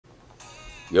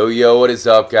Yo, what is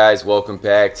up, guys? Welcome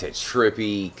back to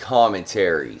Trippy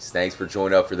Commentaries. Thanks for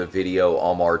joining up for the video.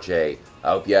 I'm RJ.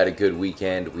 I hope you had a good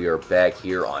weekend. We are back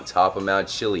here on top of Mount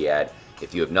Chiliad.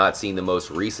 If you have not seen the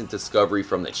most recent discovery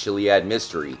from the Chiliad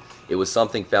Mystery, it was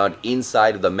something found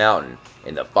inside of the mountain.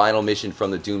 In the final mission from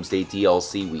the Doomsday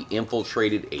DLC, we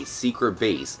infiltrated a secret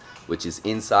base, which is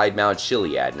inside Mount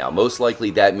Chiliad. Now, most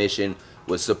likely that mission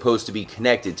was supposed to be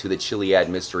connected to the Chiliad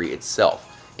Mystery itself.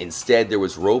 Instead, there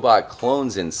was robot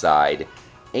clones inside,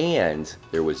 and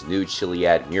there was new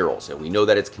Chiliad murals. And we know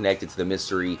that it's connected to the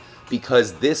mystery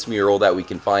because this mural that we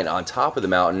can find on top of the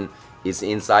mountain is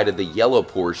inside of the yellow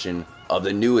portion of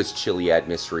the newest Chiliad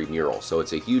Mystery mural. So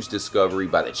it's a huge discovery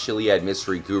by the Chiliad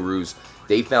Mystery gurus.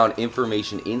 They found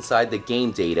information inside the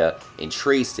game data and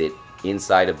traced it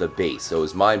inside of the base. So it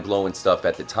was mind-blowing stuff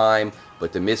at the time,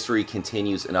 but the mystery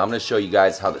continues, and I'm going to show you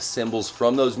guys how the symbols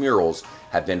from those murals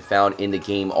have been found in the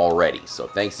game already. So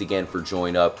thanks again for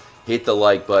joining up. Hit the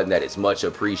like button, that is much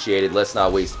appreciated. Let's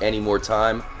not waste any more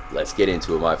time. Let's get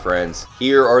into it, my friends.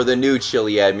 Here are the new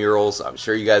Chiliad murals. I'm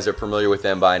sure you guys are familiar with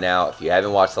them by now. If you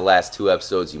haven't watched the last two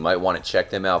episodes, you might want to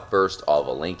check them out first. I'll have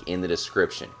a link in the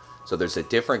description. So there's a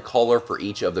different color for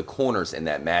each of the corners in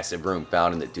that massive room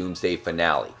found in the Doomsday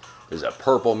finale. There's a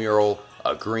purple mural,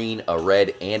 a green, a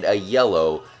red, and a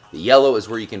yellow. The yellow is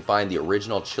where you can find the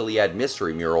original Chiliad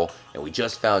Mystery mural, and we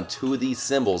just found two of these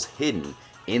symbols hidden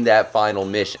in that final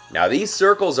mission. Now, these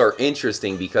circles are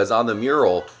interesting because on the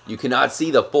mural, you cannot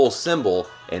see the full symbol,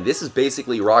 and this is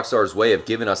basically Rockstar's way of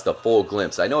giving us the full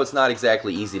glimpse. I know it's not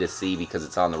exactly easy to see because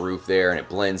it's on the roof there and it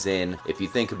blends in. If you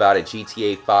think about it,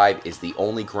 GTA 5 is the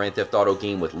only Grand Theft Auto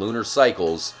game with lunar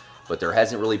cycles, but there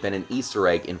hasn't really been an Easter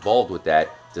egg involved with that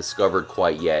discovered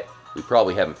quite yet. We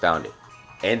probably haven't found it.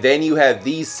 And then you have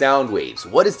these sound waves.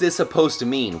 What is this supposed to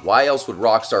mean? Why else would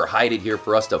Rockstar hide it here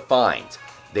for us to find?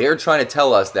 They're trying to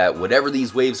tell us that whatever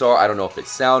these waves are, I don't know if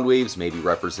it's sound waves, maybe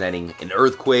representing an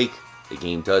earthquake. The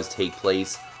game does take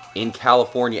place in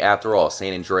California after all.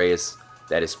 San Andreas,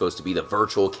 that is supposed to be the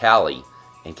virtual Cali.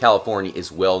 And California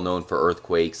is well known for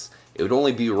earthquakes. It would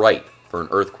only be right for an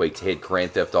earthquake to hit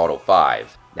Grand Theft Auto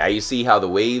 5. Now you see how the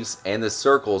waves and the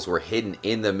circles were hidden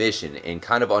in the mission and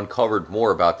kind of uncovered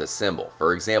more about the symbol.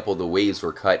 For example, the waves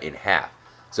were cut in half.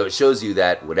 So it shows you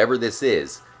that whatever this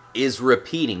is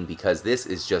repeating because this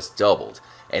is just doubled.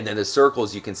 And then the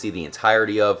circles you can see the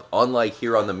entirety of, unlike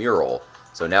here on the mural.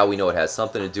 So now we know it has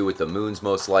something to do with the moons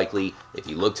most likely. If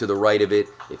you look to the right of it,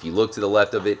 if you look to the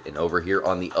left of it, and over here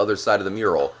on the other side of the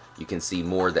mural, you can see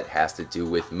more that has to do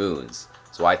with moons.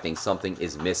 So I think something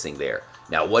is missing there.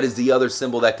 Now, what is the other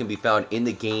symbol that can be found in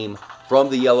the game from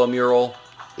the yellow mural?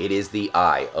 It is the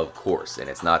eye, of course, and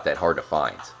it's not that hard to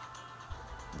find.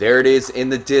 There it is in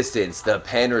the distance, the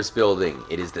Penrith building.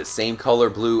 It is the same color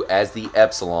blue as the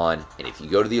Epsilon, and if you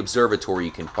go to the observatory,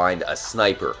 you can find a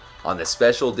sniper. On the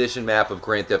special edition map of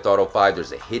Grand Theft Auto 5,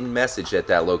 there's a hidden message at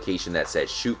that location that says,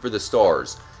 "Shoot for the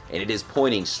stars," and it is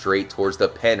pointing straight towards the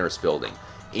Penrith building.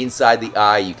 Inside the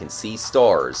eye, you can see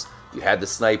stars. You have the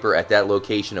sniper at that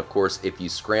location. Of course, if you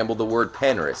scramble the word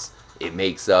Penrith, it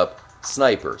makes up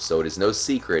sniper. So it is no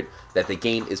secret that the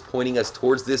game is pointing us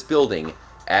towards this building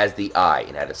as the eye.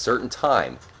 And at a certain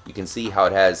time, you can see how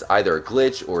it has either a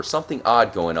glitch or something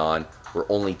odd going on where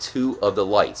only two of the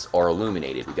lights are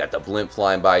illuminated. We got the blimp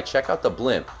flying by. Check out the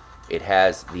blimp. It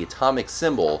has the atomic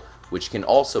symbol, which can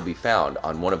also be found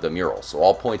on one of the murals. So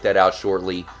I'll point that out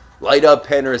shortly. Light up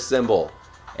Penrith symbol.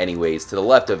 Anyways, to the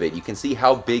left of it, you can see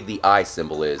how big the eye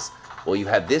symbol is. Well, you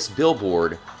have this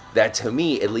billboard that, to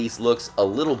me at least, looks a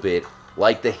little bit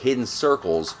like the hidden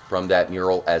circles from that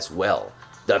mural as well.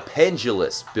 The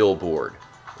pendulous billboard.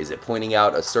 Is it pointing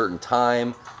out a certain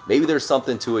time? Maybe there's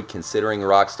something to it considering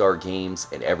Rockstar Games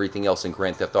and everything else in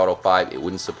Grand Theft Auto 5. It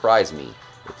wouldn't surprise me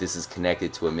if this is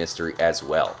connected to a mystery as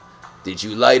well. Did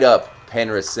you light up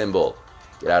Penrith symbol?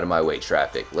 Get out of my way,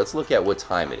 traffic. Let's look at what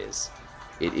time it is.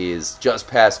 It is just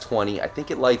past 20. I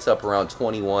think it lights up around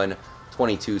 21,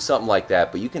 22, something like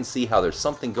that. But you can see how there's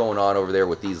something going on over there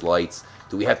with these lights.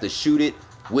 Do we have to shoot it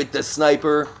with the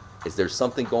sniper? Is there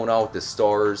something going on with the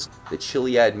stars? The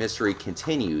Chiliad Mystery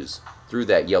continues through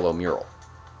that yellow mural.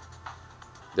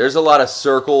 There's a lot of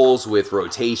circles with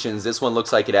rotations. This one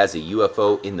looks like it has a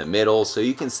UFO in the middle. So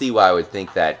you can see why I would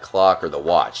think that clock or the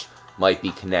watch might be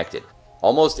connected.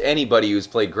 Almost anybody who's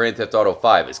played Grand Theft Auto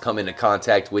 5 has come into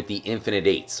contact with the Infinite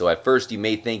Eights. So at first you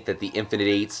may think that the Infinite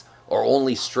Eights are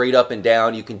only straight up and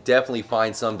down. You can definitely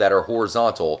find some that are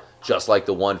horizontal, just like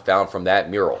the one found from that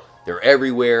mural. They're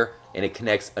everywhere, and it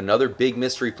connects another big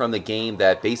mystery from the game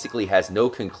that basically has no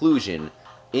conclusion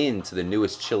into the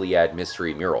newest Chiliad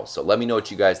Mystery mural. So let me know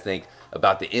what you guys think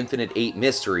about the Infinite Eight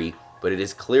mystery, but it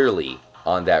is clearly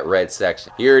on that red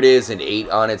section. Here it is, an 8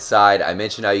 on its side. I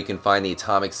mentioned how you can find the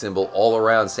atomic symbol all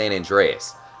around San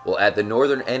Andreas. Well, at the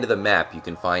northern end of the map, you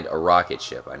can find a rocket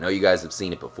ship. I know you guys have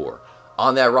seen it before.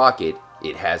 On that rocket,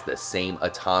 it has the same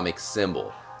atomic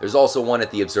symbol. There's also one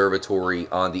at the observatory.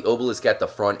 On the obelisk at the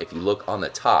front, if you look on the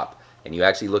top and you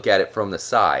actually look at it from the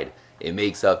side, it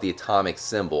makes up the atomic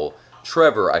symbol.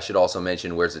 Trevor, I should also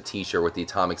mention, wears a t-shirt with the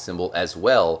atomic symbol as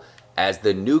well as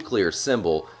the nuclear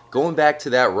symbol. Going back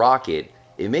to that rocket,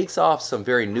 it makes off some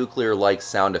very nuclear-like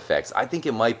sound effects. I think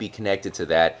it might be connected to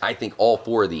that. I think all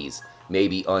 4 of these may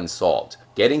be unsolved.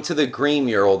 Getting to the green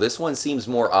mural, this one seems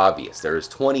more obvious. There's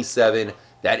 27.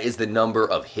 That is the number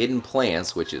of hidden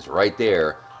plants, which is right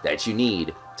there, that you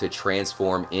need to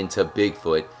transform into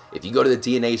Bigfoot. If you go to the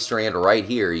DNA strand right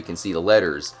here, you can see the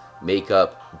letters make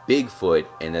up Bigfoot,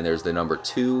 and then there's the number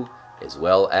 2 as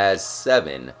well as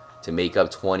 7 to make up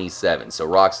 27. So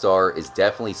Rockstar is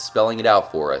definitely spelling it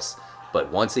out for us.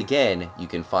 But once again, you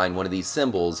can find one of these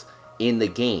symbols in the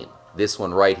game. This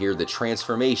one right here, the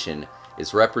transformation,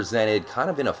 is represented kind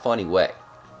of in a funny way.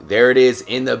 There it is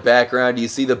in the background. You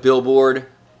see the billboard?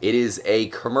 It is a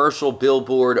commercial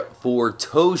billboard for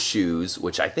toe shoes,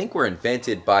 which I think were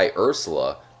invented by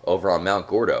Ursula over on Mount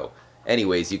Gordo.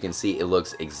 Anyways, you can see it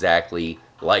looks exactly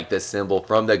like the symbol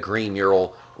from the green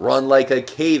mural. Run like a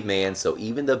caveman, so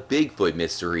even the Bigfoot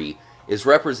mystery is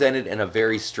represented in a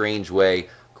very strange way.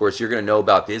 Of course, you're going to know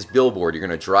about this billboard. You're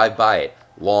going to drive by it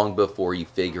long before you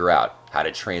figure out how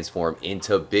to transform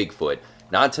into Bigfoot.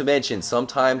 Not to mention,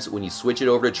 sometimes when you switch it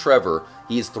over to Trevor,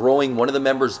 he is throwing one of the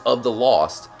members of the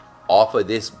Lost off of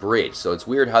this bridge. So it's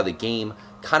weird how the game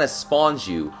kind of spawns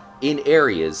you in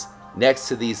areas next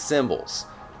to these symbols.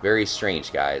 Very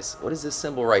strange, guys. What is this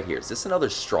symbol right here? Is this another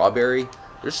strawberry?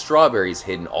 There's strawberries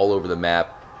hidden all over the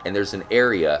map, and there's an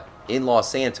area in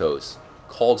Los Santos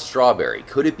called Strawberry.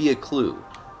 Could it be a clue?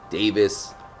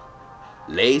 Davis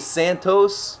Les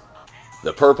Santos?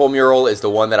 The purple mural is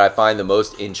the one that I find the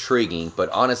most intriguing, but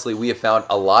honestly, we have found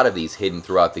a lot of these hidden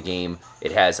throughout the game.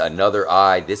 It has another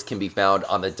eye. This can be found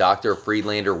on the Dr.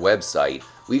 Friedlander website.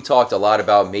 We've talked a lot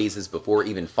about mazes before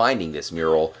even finding this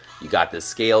mural. You got the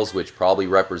scales, which probably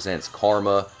represents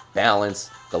karma,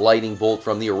 balance, the lightning bolt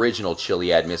from the original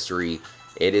Chiliad Mystery.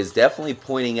 It is definitely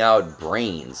pointing out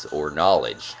brains or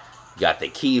knowledge. You got the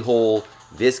keyhole.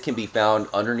 This can be found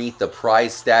underneath the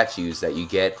prize statues that you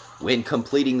get when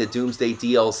completing the Doomsday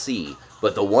DLC.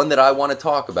 But the one that I want to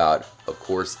talk about, of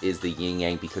course, is the Yin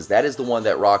Yang, because that is the one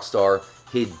that Rockstar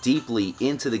hid deeply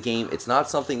into the game. It's not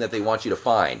something that they want you to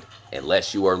find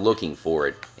unless you are looking for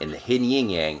it. And the hidden Yin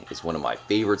Yang is one of my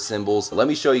favorite symbols. Let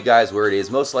me show you guys where it is.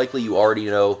 Most likely you already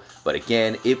know, but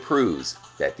again, it proves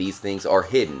that these things are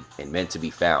hidden and meant to be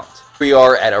found. We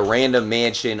are at a random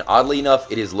mansion. Oddly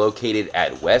enough, it is located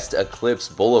at West Eclipse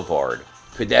Boulevard.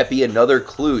 Could that be another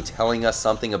clue telling us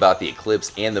something about the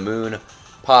eclipse and the moon?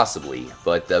 Possibly,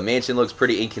 but the mansion looks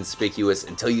pretty inconspicuous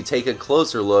until you take a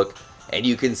closer look and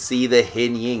you can see the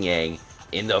hidden Yin Yang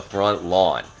in the front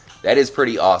lawn. That is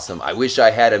pretty awesome. I wish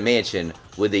I had a mansion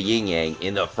with a Yin Yang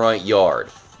in the front yard.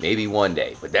 Maybe one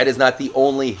day. But that is not the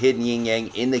only hidden Yin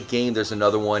Yang in the game. There's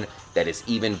another one that is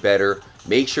even better.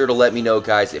 Make sure to let me know,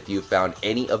 guys, if you found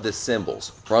any of the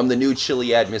symbols from the new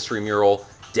Chiliad Mystery mural.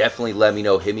 Definitely let me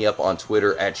know. Hit me up on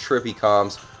Twitter at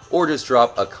TrippyComs, or just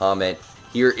drop a comment.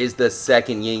 Here is the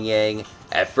second Yin Yang.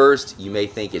 At first, you may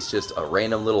think it's just a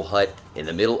random little hut in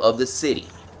the middle of the city,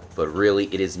 but really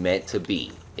it is meant to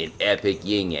be an epic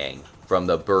Yin Yang from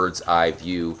the bird's eye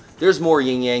view. There's more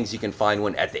Yin Yangs. You can find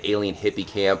one at the alien hippie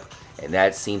camp, and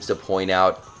that seems to point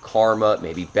out karma,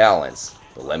 maybe balance.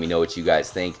 But let me know what you guys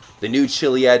think. The new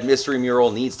Chiliad Mystery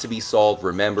mural needs to be solved.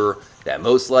 Remember that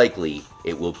most likely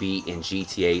it will be in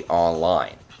GTA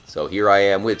Online. So here I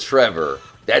am with Trevor.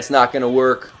 That's not going to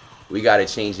work. We got to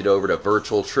change it over to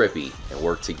Virtual Trippy and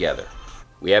work together.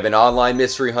 We have an online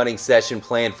mystery hunting session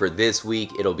planned for this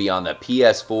week. It'll be on the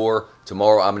PS4.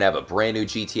 Tomorrow I'm going to have a brand new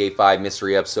GTA 5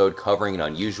 mystery episode covering an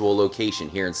unusual location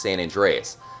here in San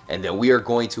Andreas. And then we are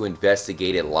going to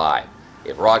investigate it live.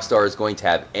 If Rockstar is going to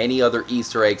have any other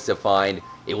Easter eggs to find,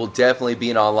 it will definitely be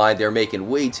in online. They're making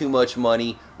way too much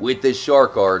money with the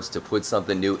shark guards to put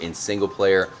something new in single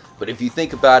player. But if you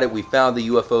think about it, we found the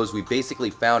UFOs. We basically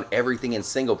found everything in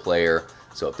single player.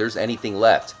 So if there's anything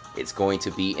left, it's going to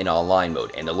be in online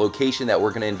mode. And the location that we're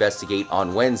going to investigate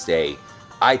on Wednesday,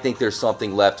 I think there's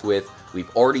something left with. We've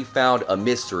already found a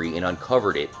mystery and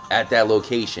uncovered it at that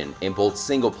location in both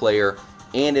single player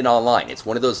and in online. It's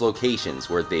one of those locations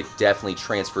where they've definitely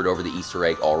transferred over the Easter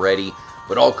egg already.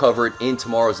 But I'll cover it in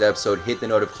tomorrow's episode. Hit the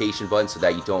notification button so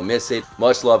that you don't miss it.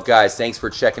 Much love, guys. Thanks for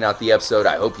checking out the episode.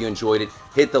 I hope you enjoyed it.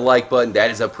 Hit the like button. That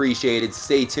is appreciated.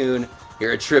 Stay tuned,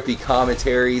 here at Trippy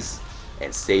Commentaries.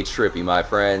 And stay trippy, my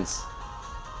friends.